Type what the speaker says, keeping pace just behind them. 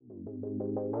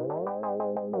You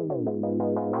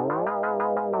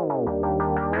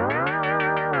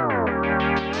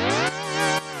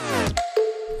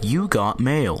got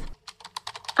mail.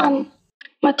 An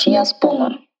Matthias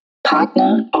Bunge,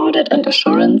 Partner Audit and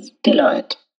Assurance,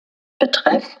 Deloitte.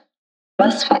 Betreff: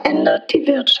 Was verändert die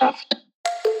Wirtschaft?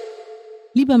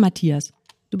 Lieber Matthias,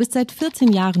 du bist seit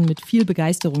 14 Jahren mit viel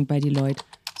Begeisterung bei Deloitte,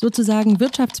 sozusagen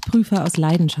Wirtschaftsprüfer aus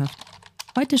Leidenschaft.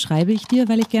 Heute schreibe ich dir,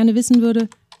 weil ich gerne wissen würde,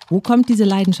 wo kommt diese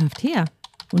Leidenschaft her?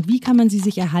 Und wie kann man sie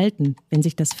sich erhalten, wenn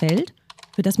sich das Feld,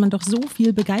 für das man doch so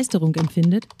viel Begeisterung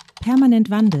empfindet, permanent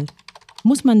wandelt?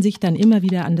 Muss man sich dann immer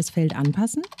wieder an das Feld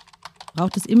anpassen?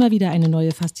 Braucht es immer wieder eine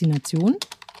neue Faszination?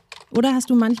 Oder hast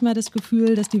du manchmal das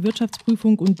Gefühl, dass die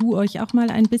Wirtschaftsprüfung und du euch auch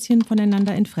mal ein bisschen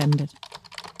voneinander entfremdet?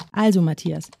 Also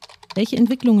Matthias, welche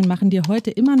Entwicklungen machen dir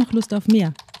heute immer noch Lust auf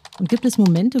mehr? Und gibt es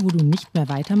Momente, wo du nicht mehr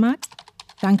weitermagst?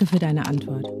 Danke für deine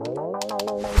Antwort.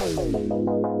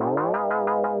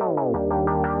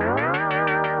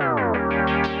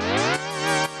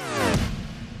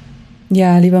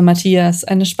 Ja, lieber Matthias,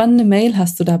 eine spannende Mail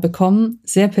hast du da bekommen,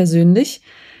 sehr persönlich.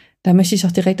 Da möchte ich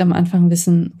auch direkt am Anfang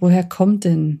wissen, woher kommt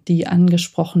denn die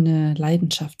angesprochene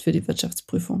Leidenschaft für die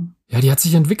Wirtschaftsprüfung? Ja, die hat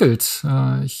sich entwickelt.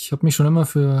 Ich habe mich schon immer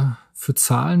für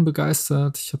Zahlen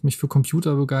begeistert. Ich habe mich für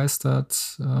Computer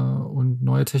begeistert und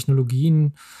neue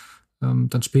Technologien.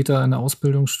 Dann später in der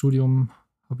Ausbildungsstudium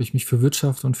habe ich mich für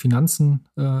Wirtschaft und Finanzen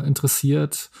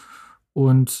interessiert.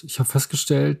 Und ich habe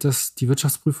festgestellt, dass die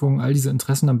Wirtschaftsprüfung all diese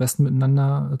Interessen am besten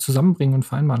miteinander zusammenbringen und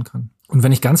vereinbaren kann. Und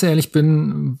wenn ich ganz ehrlich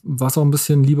bin, war es auch ein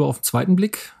bisschen Liebe auf den zweiten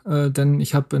Blick, denn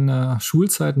ich habe in der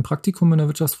Schulzeit ein Praktikum in der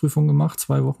Wirtschaftsprüfung gemacht,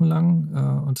 2 Wochen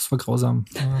lang, und das war grausam.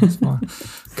 Das war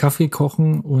Kaffee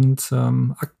kochen und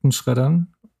Aktenschreddern.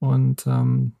 Und da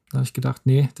habe ich gedacht,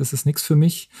 nee, das ist nichts für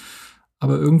mich.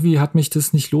 Aber irgendwie hat mich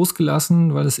das nicht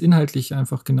losgelassen, weil es inhaltlich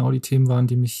einfach genau die Themen waren,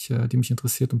 die mich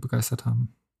interessiert und begeistert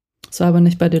haben. Das war aber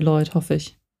nicht bei Deloitte, hoffe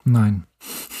ich. Nein.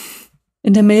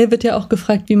 In der Mail wird ja auch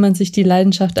gefragt, wie man sich die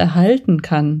Leidenschaft erhalten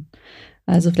kann.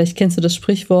 Also vielleicht kennst du das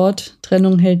Sprichwort,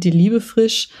 Trennung hält die Liebe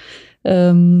frisch.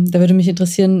 Da würde mich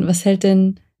interessieren, was hält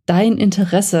denn dein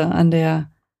Interesse an der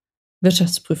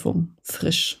Wirtschaftsprüfung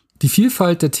frisch? Die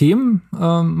Vielfalt der Themen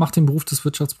macht den Beruf des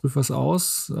Wirtschaftsprüfers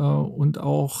aus und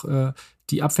auch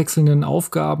die abwechselnden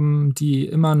Aufgaben, die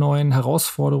immer neuen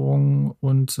Herausforderungen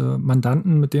und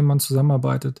Mandanten, mit denen man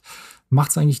zusammenarbeitet,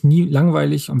 macht es eigentlich nie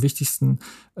langweilig. Am wichtigsten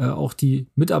auch die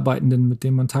Mitarbeitenden, mit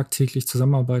denen man tagtäglich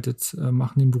zusammenarbeitet,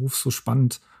 machen den Beruf so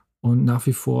spannend und nach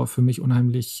wie vor für mich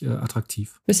unheimlich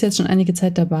attraktiv. Du bist jetzt schon einige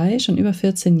Zeit dabei, schon über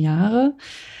 14 Jahre.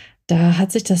 Da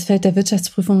hat sich das Feld der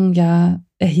Wirtschaftsprüfung ja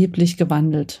erheblich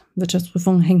gewandelt.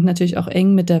 Wirtschaftsprüfung hängt natürlich auch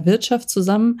eng mit der Wirtschaft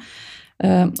zusammen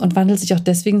und wandelt sich auch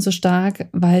deswegen so stark,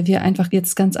 weil wir einfach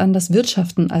jetzt ganz anders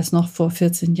wirtschaften als noch vor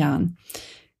 14 Jahren.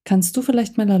 Kannst du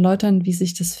vielleicht mal erläutern, wie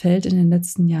sich das Feld in den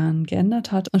letzten Jahren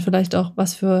geändert hat und vielleicht auch,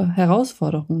 was für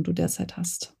Herausforderungen du derzeit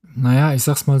hast? Naja, ich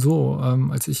sag's mal so,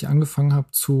 als ich angefangen habe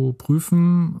zu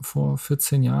prüfen vor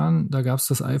 14 Jahren, da gab es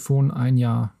das iPhone 1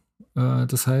 Jahr.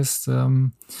 Das heißt,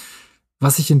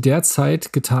 was sich in der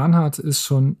Zeit getan hat, ist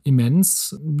schon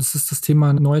immens. Es ist das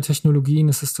Thema neue Technologien,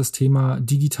 es ist das Thema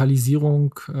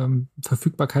Digitalisierung,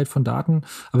 Verfügbarkeit von Daten.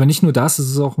 Aber nicht nur das, es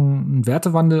ist auch ein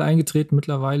Wertewandel eingetreten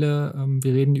mittlerweile.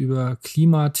 Wir reden über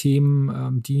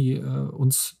Klimathemen, die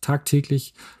uns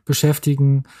tagtäglich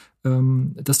beschäftigen.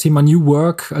 Das Thema New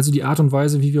Work, also die Art und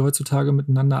Weise, wie wir heutzutage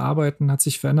miteinander arbeiten, hat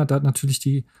sich verändert. Da hat natürlich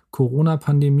die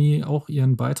Corona-Pandemie auch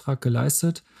ihren Beitrag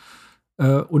geleistet.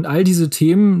 Und all diese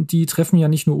Themen, die treffen ja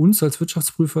nicht nur uns als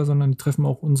Wirtschaftsprüfer, sondern die treffen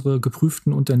auch unsere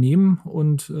geprüften Unternehmen.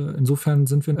 Und insofern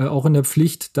sind wir auch in der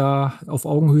Pflicht, da auf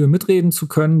Augenhöhe mitreden zu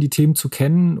können, die Themen zu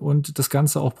kennen und das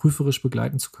Ganze auch prüferisch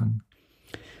begleiten zu können.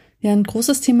 Ja, ein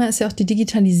großes Thema ist ja auch die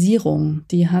Digitalisierung.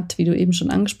 Die hat, wie du eben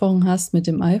schon angesprochen hast, mit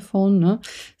dem iPhone,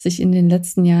 sich in den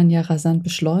letzten Jahren ja rasant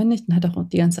beschleunigt und hat auch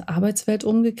die ganze Arbeitswelt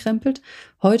umgekrempelt.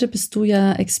 Heute bist du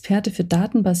ja Experte für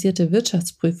datenbasierte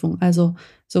Wirtschaftsprüfung, also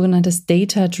sogenanntes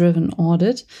Data-Driven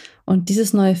Audit. Und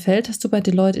dieses neue Feld hast du bei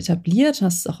Deloitte etabliert,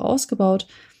 hast es auch ausgebaut.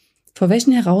 Vor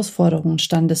welchen Herausforderungen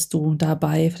standest du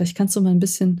dabei? Vielleicht kannst du mal ein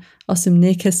bisschen aus dem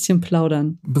Nähkästchen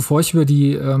plaudern. Bevor ich über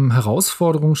die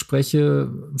Herausforderungen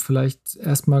spreche, vielleicht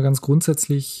erstmal ganz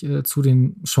grundsätzlich zu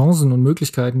den Chancen und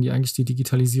Möglichkeiten, die eigentlich die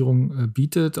Digitalisierung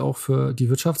bietet, auch für die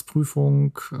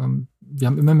Wirtschaftsprüfung. Wir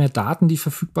haben immer mehr Daten, die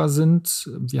verfügbar sind.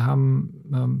 Wir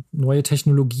haben neue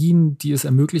Technologien, die es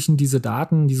ermöglichen, diese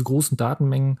Daten, diese großen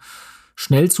Datenmengen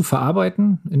schnell zu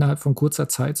verarbeiten, innerhalb von kurzer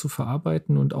Zeit zu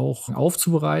verarbeiten und auch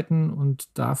aufzubereiten. Und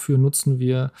dafür nutzen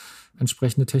wir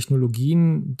entsprechende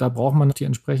Technologien. Da braucht man die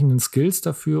entsprechenden Skills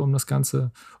dafür, um das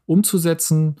Ganze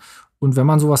umzusetzen. Und wenn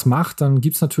man sowas macht, dann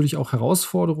gibt es natürlich auch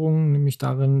Herausforderungen, nämlich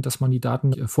darin, dass man die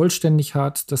Daten vollständig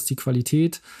hat, dass die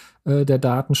Qualität der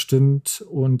Daten stimmt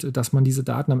und dass man diese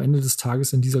Daten am Ende des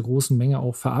Tages in dieser großen Menge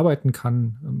auch verarbeiten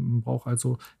kann. Man braucht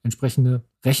also entsprechende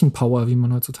Rechenpower, wie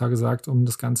man heutzutage sagt, um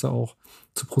das Ganze auch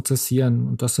zu prozessieren.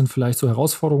 Und das sind vielleicht so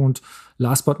Herausforderungen. Und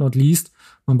last but not least,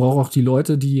 man braucht auch die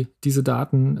Leute, die diese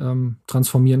Daten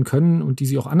transformieren können und die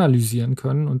sie auch analysieren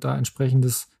können und da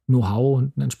entsprechendes Know-how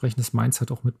und ein entsprechendes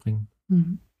Mindset auch mitbringen.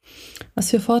 Was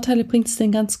für Vorteile bringt es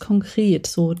denn ganz konkret,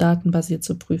 so datenbasiert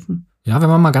zu prüfen? Ja, wenn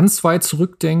man mal ganz weit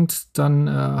zurückdenkt, dann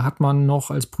hat man noch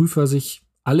als Prüfer sich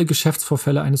alle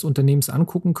Geschäftsvorfälle eines Unternehmens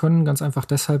angucken können, ganz einfach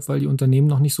deshalb, weil die Unternehmen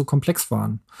noch nicht so komplex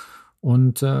waren.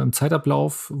 Und im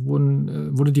Zeitablauf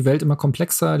wurde die Welt immer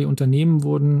komplexer, die Unternehmen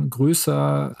wurden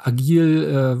größer,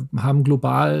 agil, haben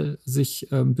global sich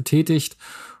betätigt.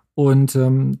 Und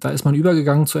da ist man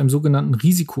übergegangen zu einem sogenannten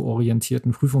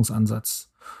risikoorientierten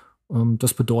Prüfungsansatz.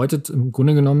 Das bedeutet im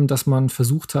Grunde genommen, dass man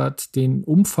versucht hat, den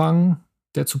Umfang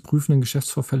der zu prüfenden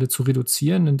Geschäftsvorfälle zu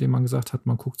reduzieren, indem man gesagt hat,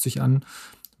 man guckt sich an,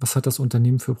 was hat das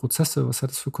Unternehmen für Prozesse, was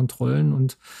hat es für Kontrollen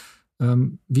und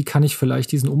wie kann ich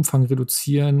vielleicht diesen Umfang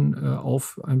reduzieren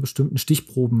auf einen bestimmten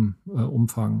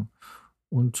Stichprobenumfang.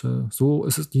 Und so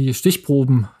ist die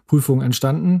Stichprobenprüfung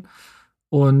entstanden.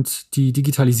 Und die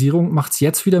Digitalisierung macht es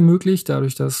jetzt wieder möglich,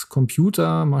 dadurch, dass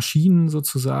Computer, Maschinen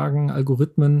sozusagen,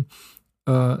 Algorithmen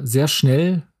sehr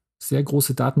schnell sehr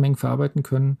große Datenmengen verarbeiten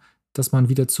können, dass man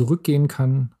wieder zurückgehen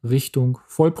kann Richtung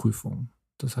Vollprüfung.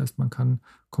 Das heißt, man kann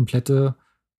komplette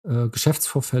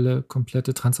Geschäftsvorfälle,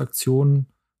 komplette Transaktionen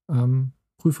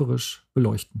prüferisch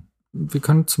beleuchten. Wir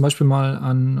können zum Beispiel mal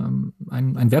an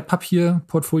ein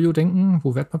Wertpapierportfolio denken,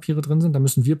 wo Wertpapiere drin sind. Da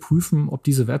müssen wir prüfen, ob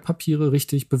diese Wertpapiere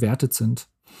richtig bewertet sind.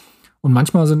 Und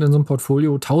manchmal sind in so einem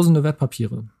Portfolio tausende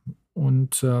Wertpapiere.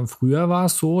 Und früher war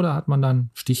es so, da hat man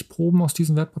dann Stichproben aus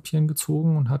diesen Wertpapieren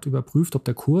gezogen und hat überprüft, ob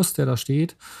der Kurs, der da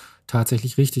steht,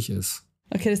 tatsächlich richtig ist.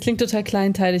 Okay, das klingt total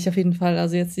kleinteilig auf jeden Fall.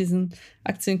 Also jetzt diesen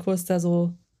Aktienkurs da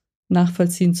so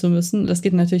nachvollziehen zu müssen. Das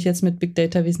geht natürlich jetzt mit Big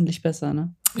Data wesentlich besser,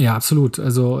 ne? Ja, absolut.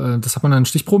 Also das hat man dann in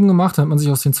Stichproben gemacht. Da hat man sich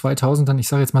aus den 2000 dann, ich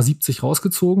sage jetzt mal 70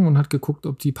 rausgezogen und hat geguckt,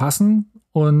 ob die passen.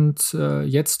 Und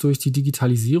jetzt durch die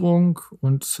Digitalisierung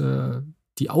und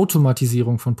die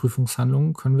Automatisierung von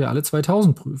Prüfungshandlungen können wir alle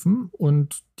 2000 prüfen.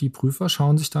 Und die Prüfer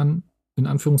schauen sich dann in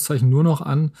Anführungszeichen nur noch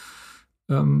an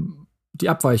die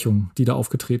Abweichungen, die da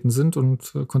aufgetreten sind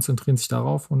und konzentrieren sich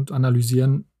darauf und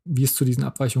analysieren, wie es zu diesen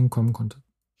Abweichungen kommen konnte.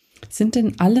 Sind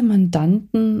denn alle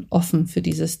Mandanten offen für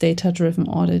dieses Data-Driven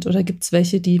Audit oder gibt es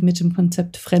welche, die mit dem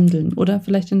Konzept fremdeln oder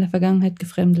vielleicht in der Vergangenheit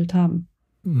gefremdelt haben?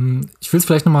 Ich will es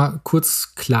vielleicht noch mal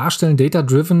kurz klarstellen.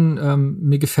 Data-Driven,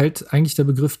 mir gefällt eigentlich der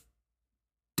Begriff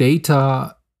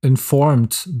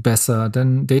Data-Informed besser,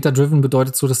 denn Data-Driven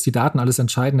bedeutet so, dass die Daten alles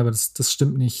entscheiden, aber das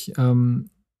stimmt nicht.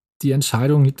 Die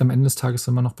Entscheidung liegt am Ende des Tages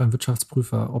immer noch beim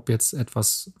Wirtschaftsprüfer, ob jetzt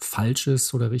etwas falsch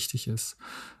ist oder richtig ist.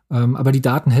 Aber die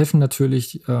Daten helfen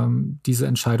natürlich, diese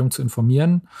Entscheidung zu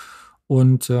informieren.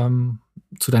 Und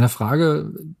zu deiner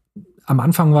Frage, am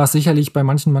Anfang war es sicherlich bei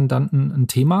manchen Mandanten ein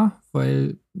Thema,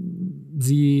 weil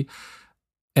sie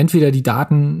entweder die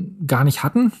Daten gar nicht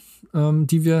hatten,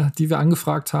 die wir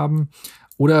angefragt haben,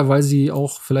 oder weil sie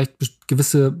auch vielleicht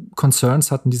gewisse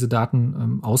Concerns hatten, diese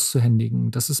Daten auszuhändigen.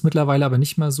 Das ist mittlerweile aber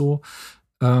nicht mehr so,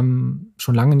 schon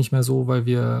lange nicht mehr so, weil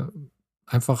wir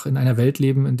einfach in einer Welt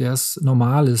leben, in der es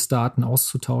normal ist, Daten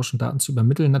auszutauschen, Daten zu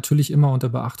übermitteln, natürlich immer unter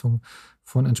Beachtung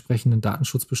von entsprechenden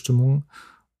Datenschutzbestimmungen.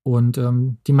 Und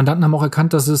die Mandanten haben auch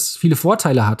erkannt, dass es viele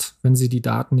Vorteile hat, wenn sie die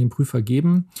Daten dem Prüfer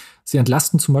geben. Sie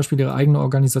entlasten zum Beispiel ihre eigene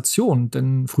Organisation.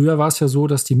 Denn früher war es ja so,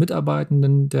 dass die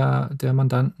Mitarbeitenden der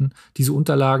Mandanten diese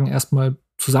Unterlagen erstmal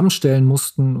zusammenstellen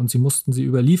mussten und sie mussten sie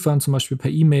überliefern, zum Beispiel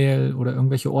per E-Mail oder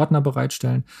irgendwelche Ordner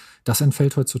bereitstellen. Das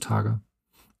entfällt heutzutage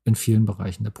in vielen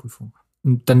Bereichen der Prüfung.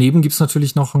 Und daneben gibt es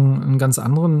natürlich noch einen ganz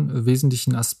anderen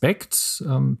wesentlichen Aspekt.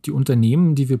 Die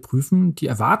Unternehmen, die wir prüfen, die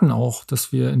erwarten auch,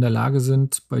 dass wir in der Lage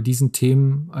sind, bei diesen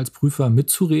Themen als Prüfer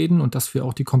mitzureden und dass wir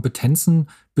auch die Kompetenzen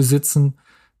besitzen,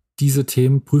 diese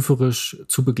Themen prüferisch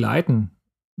zu begleiten.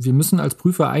 Wir müssen als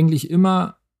Prüfer eigentlich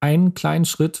immer einen kleinen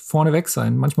Schritt vorneweg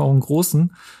sein, manchmal auch einen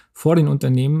großen, vor den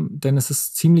Unternehmen, denn es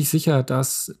ist ziemlich sicher,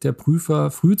 dass der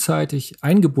Prüfer frühzeitig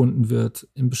eingebunden wird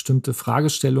in bestimmte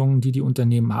Fragestellungen, die die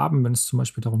Unternehmen haben, wenn es zum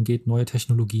Beispiel darum geht, neue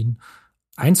Technologien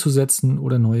einzusetzen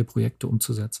oder neue Projekte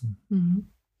umzusetzen. Mhm.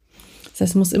 Das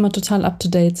heißt, es muss immer total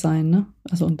up-to-date sein, ne?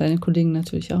 Also und deine Kollegen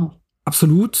natürlich auch.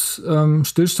 Absolut.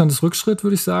 Stillstand ist Rückschritt,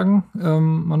 würde ich sagen.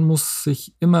 Man muss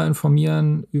sich immer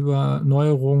informieren über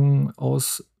Neuerungen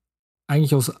aus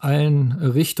eigentlich aus allen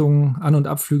Richtungen, An- und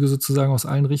Abflüge sozusagen aus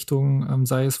allen Richtungen,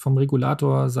 sei es vom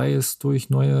Regulator, sei es durch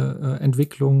neue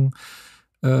Entwicklungen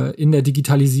in der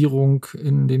Digitalisierung,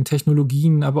 in den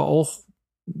Technologien, aber auch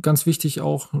ganz wichtig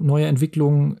auch neue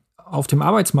Entwicklungen auf dem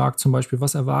Arbeitsmarkt zum Beispiel.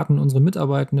 Was erwarten unsere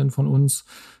Mitarbeitenden von uns?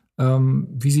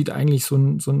 Wie sieht eigentlich so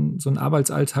ein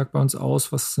Arbeitsalltag bei uns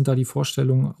aus? Was sind da die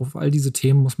Vorstellungen? Auf all diese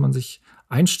Themen muss man sich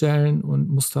einstellen und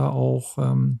muss da auch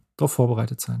darauf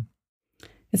vorbereitet sein.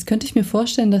 Jetzt könnte ich mir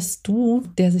vorstellen, dass du,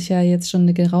 der sich ja jetzt schon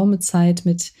eine geraume Zeit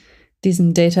mit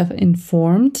diesem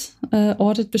Data-Informed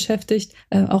Audit beschäftigt,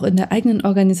 auch in der eigenen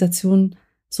Organisation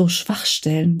so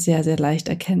Schwachstellen sehr, sehr leicht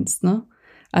erkennst, ne?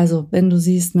 Also wenn du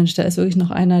siehst, Mensch, da ist wirklich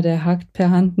noch einer, der hakt per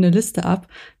Hand eine Liste ab,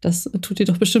 das tut dir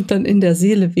doch bestimmt dann in der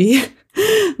Seele weh.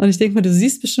 Und ich denke mal, du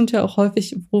siehst bestimmt ja auch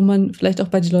häufig, wo man vielleicht auch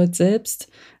bei Deloitte selbst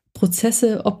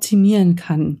Prozesse optimieren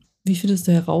kann. Wie findest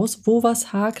du heraus, wo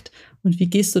was hakt und wie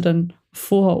gehst du dann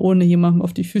vor, ohne jemandem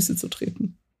auf die Füße zu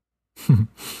treten?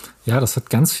 Ja, das hat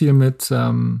ganz viel mit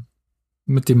dem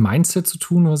Mindset zu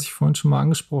tun, was ich vorhin schon mal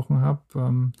angesprochen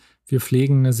habe. Wir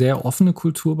pflegen eine sehr offene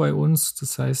Kultur bei uns.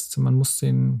 Das heißt, man muss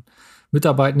den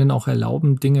Mitarbeitenden auch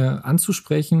erlauben, Dinge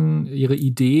anzusprechen, ihre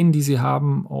Ideen, die sie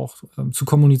haben, auch zu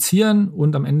kommunizieren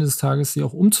und am Ende des Tages sie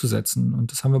auch umzusetzen.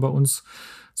 Und das haben wir bei uns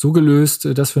so gelöst,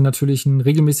 dass wir natürlich einen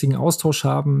regelmäßigen Austausch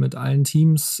haben mit allen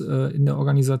Teams in der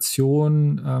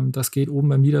Organisation. Das geht oben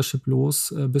beim Leadership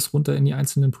los bis runter in die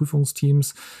einzelnen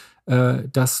Prüfungsteams.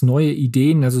 Dass neue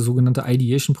Ideen, also sogenannter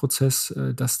Ideation-Prozess,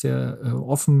 dass der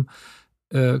offen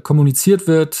kommuniziert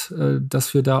wird,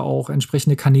 dass wir da auch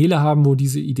entsprechende Kanäle haben, wo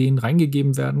diese Ideen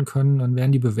reingegeben werden können. Dann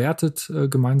werden die bewertet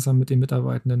gemeinsam mit den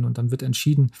Mitarbeitenden und dann wird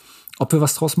entschieden, ob wir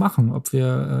was draus machen, ob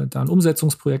wir da ein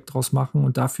Umsetzungsprojekt draus machen.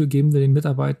 Und dafür geben wir den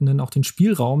Mitarbeitenden auch den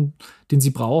Spielraum, den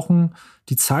sie brauchen,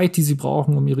 die Zeit, die sie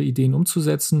brauchen, um ihre Ideen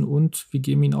umzusetzen. Und wir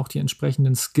geben ihnen auch die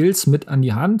entsprechenden Skills mit an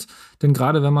die Hand. Denn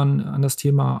gerade wenn man an das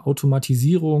Thema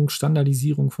Automatisierung,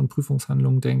 Standardisierung von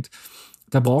Prüfungshandlungen denkt,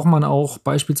 da braucht man auch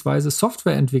beispielsweise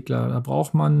Softwareentwickler, da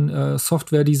braucht man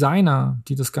Softwaredesigner,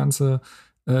 die das Ganze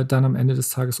dann am Ende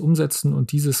des Tages umsetzen.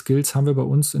 Und diese Skills haben wir bei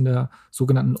uns in der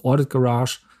sogenannten Audit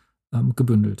Garage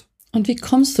gebündelt. Und wie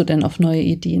kommst du denn auf neue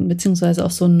Ideen, beziehungsweise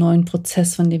auf so einen neuen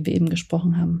Prozess, von dem wir eben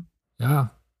gesprochen haben?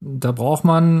 Ja, da braucht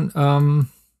man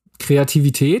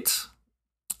Kreativität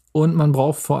und man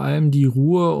braucht vor allem die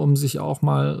Ruhe, um sich auch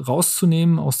mal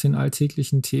rauszunehmen aus den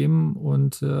alltäglichen Themen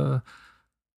und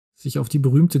sich auf die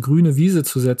berühmte grüne Wiese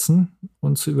zu setzen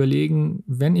und zu überlegen,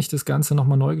 wenn ich das Ganze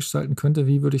nochmal neu gestalten könnte,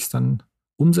 wie würde ich es dann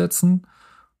umsetzen?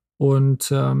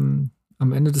 Und am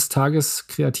Ende des Tages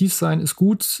kreativ sein ist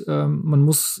gut. Man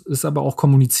muss es aber auch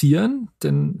kommunizieren,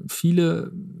 denn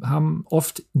viele haben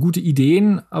oft gute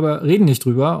Ideen, aber reden nicht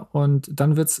drüber. Und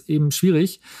dann wird es eben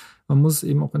schwierig. Man muss es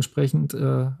eben auch entsprechend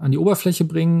an die Oberfläche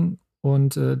bringen.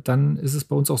 Und dann ist es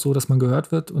bei uns auch so, dass man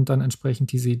gehört wird und dann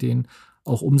entsprechend diese Ideen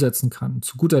auch umsetzen kann.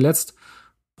 Zu guter Letzt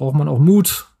braucht man auch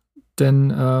Mut, denn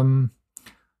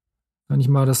wenn ich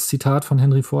mal das Zitat von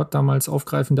Henry Ford damals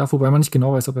aufgreifen darf, wobei man nicht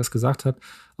genau weiß, ob er es gesagt hat,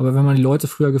 aber wenn man die Leute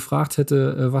früher gefragt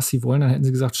hätte, was sie wollen, dann hätten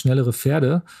sie gesagt, schnellere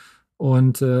Pferde.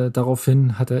 Und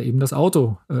daraufhin hat er eben das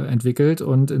Auto entwickelt.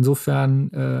 Und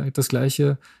insofern das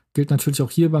Gleiche gilt natürlich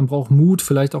auch hier. Man braucht Mut,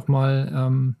 vielleicht auch mal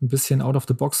ein bisschen out of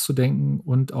the box zu denken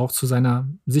und auch zu seiner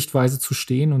Sichtweise zu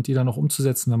stehen und die dann auch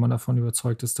umzusetzen, wenn man davon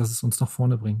überzeugt ist, dass es uns nach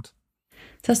vorne bringt.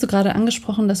 Jetzt hast du gerade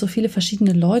angesprochen, dass so viele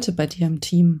verschiedene Leute bei dir im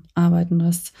Team arbeiten. Du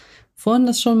hast vorhin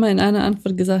das schon mal in einer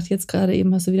Antwort gesagt, jetzt gerade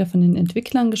eben hast du wieder von den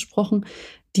Entwicklern gesprochen.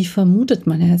 Die vermutet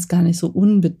man ja jetzt gar nicht so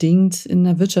unbedingt in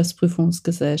einer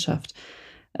Wirtschaftsprüfungsgesellschaft.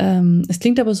 Es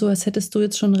klingt aber so, als hättest du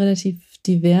jetzt schon ein relativ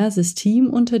diverses Team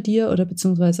unter dir oder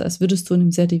beziehungsweise als würdest du in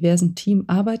einem sehr diversen Team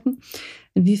arbeiten.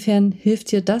 Inwiefern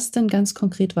hilft dir das denn ganz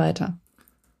konkret weiter?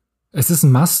 Es ist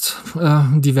ein Must,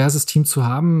 ein diverses Team zu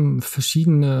haben,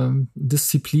 verschiedene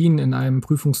Disziplinen in einem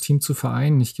Prüfungsteam zu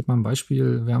vereinen. Ich gebe mal ein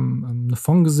Beispiel. Wir haben eine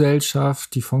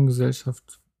Fondsgesellschaft. Die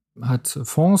Fondsgesellschaft hat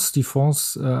Fonds. Die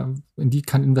Fonds, in die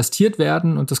kann investiert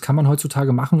werden und das kann man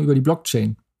heutzutage machen über die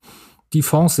Blockchain. Die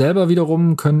Fonds selber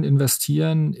wiederum können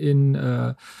investieren in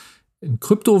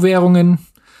Kryptowährungen.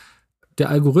 Der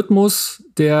Algorithmus,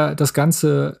 der das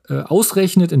Ganze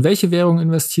ausrechnet, in welche Währung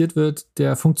investiert wird,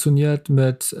 der funktioniert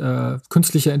mit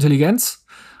künstlicher Intelligenz.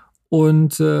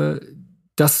 Und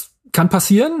das kann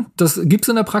passieren. Das gibt es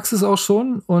in der Praxis auch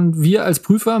schon. Und wir als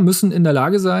Prüfer müssen in der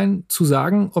Lage sein, zu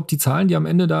sagen, ob die Zahlen, die am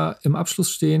Ende da im Abschluss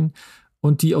stehen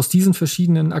und die aus diesen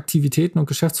verschiedenen Aktivitäten und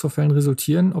Geschäftsvorfällen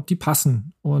resultieren, ob die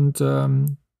passen. Und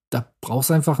da brauchst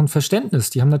du einfach ein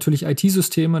Verständnis. Die haben natürlich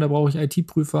IT-Systeme, da brauche ich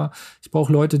IT-Prüfer. Ich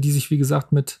brauche Leute, die sich, wie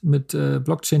gesagt, mit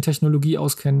Blockchain-Technologie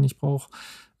auskennen. Ich brauche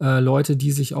Leute,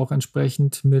 die sich auch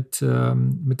entsprechend mit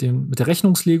der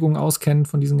Rechnungslegung auskennen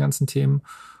von diesen ganzen Themen.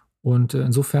 Und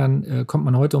insofern kommt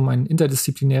man heute um ein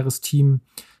interdisziplinäres Team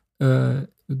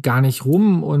gar nicht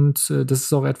rum. Und das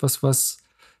ist auch etwas, was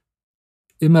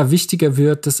immer wichtiger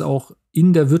wird, das auch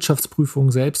in der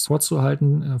Wirtschaftsprüfung selbst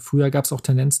vorzuhalten. Früher gab es auch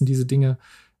Tendenzen, diese Dinge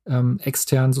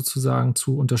extern sozusagen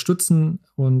zu unterstützen.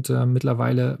 Und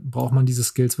mittlerweile braucht man diese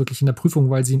Skills wirklich in der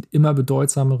Prüfung, weil sie einen immer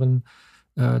bedeutsameren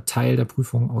Teil der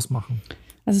Prüfung ausmachen.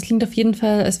 Also es klingt auf jeden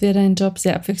Fall, als wäre dein Job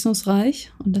sehr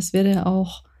abwechslungsreich und das wäre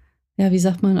auch, ja, wie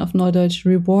sagt man auf Neudeutsch,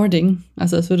 rewarding.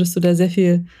 Also als würdest du da sehr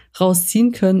viel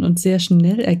rausziehen können und sehr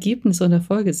schnell Ergebnisse und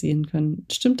Erfolge sehen können.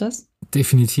 Stimmt das?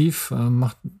 Definitiv.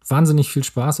 Macht wahnsinnig viel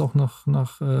Spaß, auch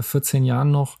nach 14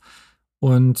 Jahren noch.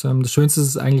 Und das Schönste ist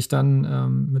es eigentlich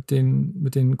dann, mit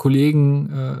den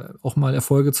Kollegen auch mal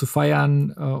Erfolge zu feiern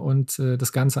und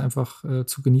das Ganze einfach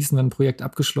zu genießen, wenn ein Projekt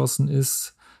abgeschlossen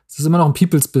ist. Es ist immer noch ein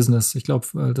People's Business. Ich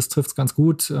glaube, das trifft es ganz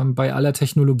gut. Bei aller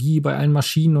Technologie, bei allen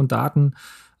Maschinen und Daten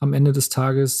am Ende des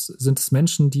Tages sind es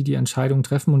Menschen, die Entscheidungen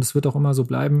treffen und es wird auch immer so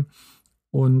bleiben.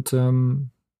 Und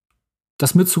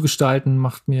das mitzugestalten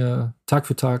macht mir Tag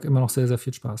für Tag immer noch sehr, sehr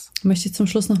viel Spaß. Möchte ich zum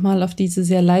Schluss nochmal auf diese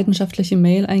sehr leidenschaftliche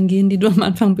Mail eingehen, die du am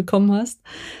Anfang bekommen hast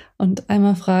und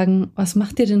einmal fragen, was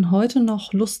macht dir denn heute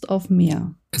noch Lust auf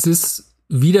mehr? Es ist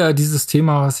wieder dieses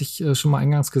Thema, was ich schon mal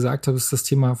eingangs gesagt habe, ist das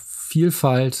Thema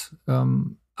Vielfalt,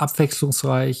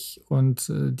 abwechslungsreich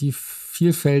und die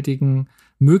vielfältigen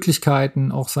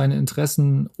Möglichkeiten, auch seine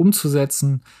Interessen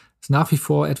umzusetzen, ist nach wie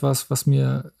vor etwas, was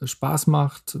mir Spaß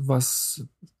macht, was,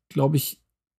 glaube ich,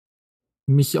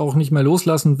 mich auch nicht mehr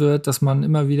loslassen wird, dass man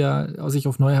immer wieder sich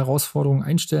auf neue Herausforderungen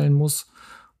einstellen muss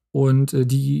und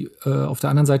die auf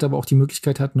der anderen Seite aber auch die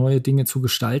Möglichkeit hat, neue Dinge zu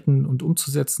gestalten und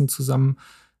umzusetzen zusammen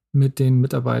mit den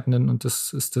Mitarbeitenden. Und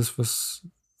das ist das, was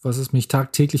es mich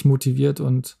tagtäglich motiviert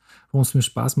und warum es mir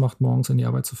Spaß macht, morgens in die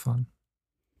Arbeit zu fahren.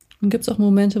 Und gibt es auch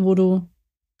Momente, wo du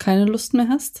keine Lust mehr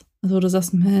hast? Also wo du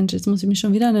sagst, Mensch, jetzt muss ich mich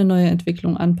schon wieder an eine neue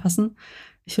Entwicklung anpassen.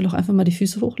 Ich will auch einfach mal die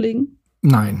Füße hochlegen?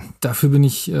 Nein, dafür bin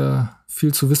ich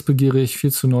viel zu wissbegierig,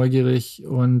 viel zu neugierig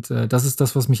und das ist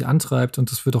das, was mich antreibt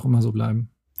und das wird auch immer so bleiben.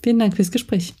 Vielen Dank fürs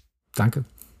Gespräch. Danke.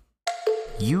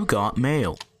 You got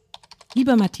mail.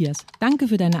 Lieber Matthias, danke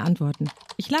für deine Antworten.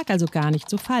 Ich lag also gar nicht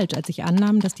so falsch, als ich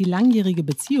annahm, dass die langjährige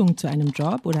Beziehung zu einem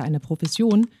Job oder einer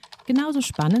Profession genauso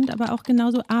spannend, aber auch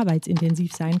genauso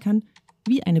arbeitsintensiv sein kann,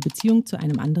 wie eine Beziehung zu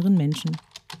einem anderen Menschen.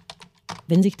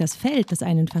 Wenn sich das Feld, das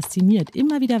einen fasziniert,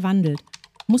 immer wieder wandelt,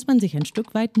 muss man sich ein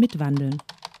Stück weit mitwandeln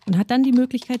und hat dann die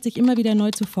Möglichkeit, sich immer wieder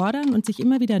neu zu fordern und sich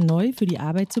immer wieder neu für die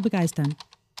Arbeit zu begeistern.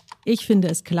 Ich finde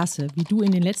es klasse, wie du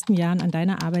in den letzten Jahren an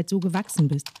deiner Arbeit so gewachsen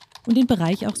bist und den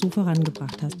Bereich auch so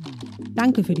vorangebracht hast.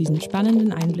 Danke für diesen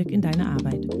spannenden Einblick in deine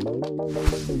Arbeit.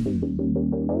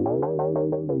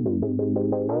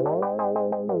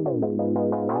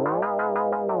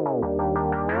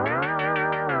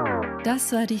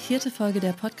 Das war die 4. Folge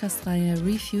der Podcast-Reihe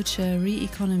Refuture,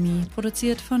 Re-Economy,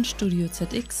 produziert von Studio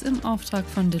ZX im Auftrag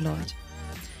von Deloitte.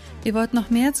 Ihr wollt noch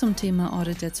mehr zum Thema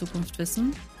Audit der Zukunft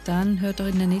wissen? Dann hört doch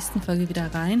in der nächsten Folge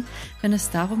wieder rein, wenn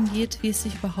es darum geht, wie es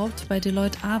sich überhaupt bei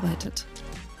Deloitte arbeitet.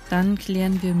 Dann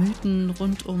klären wir Mythen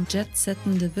rund um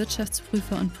jet-settende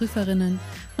Wirtschaftsprüfer und Prüferinnen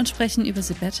und sprechen über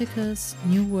Sabbaticals,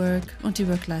 New Work und die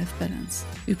Work-Life-Balance.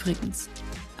 Übrigens,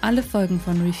 alle Folgen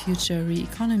von Refuture,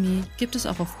 Re-Economy gibt es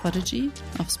auch auf Podigy,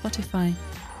 auf Spotify,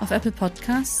 auf Apple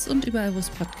Podcasts und überall, wo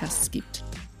es Podcasts gibt.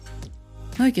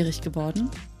 Neugierig geworden?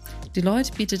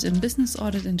 Deloitte bietet im Business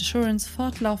Audit and Assurance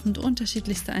fortlaufend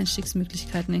unterschiedlichste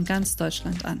Einstiegsmöglichkeiten in ganz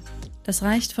Deutschland an. Das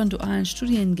reicht von dualen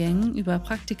Studiengängen über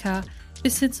Praktika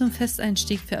bis hin zum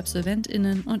Festeinstieg für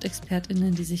AbsolventInnen und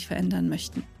ExpertInnen, die sich verändern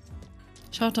möchten.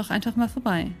 Schaut doch einfach mal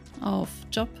vorbei auf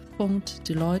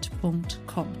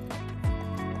job.deloitte.com.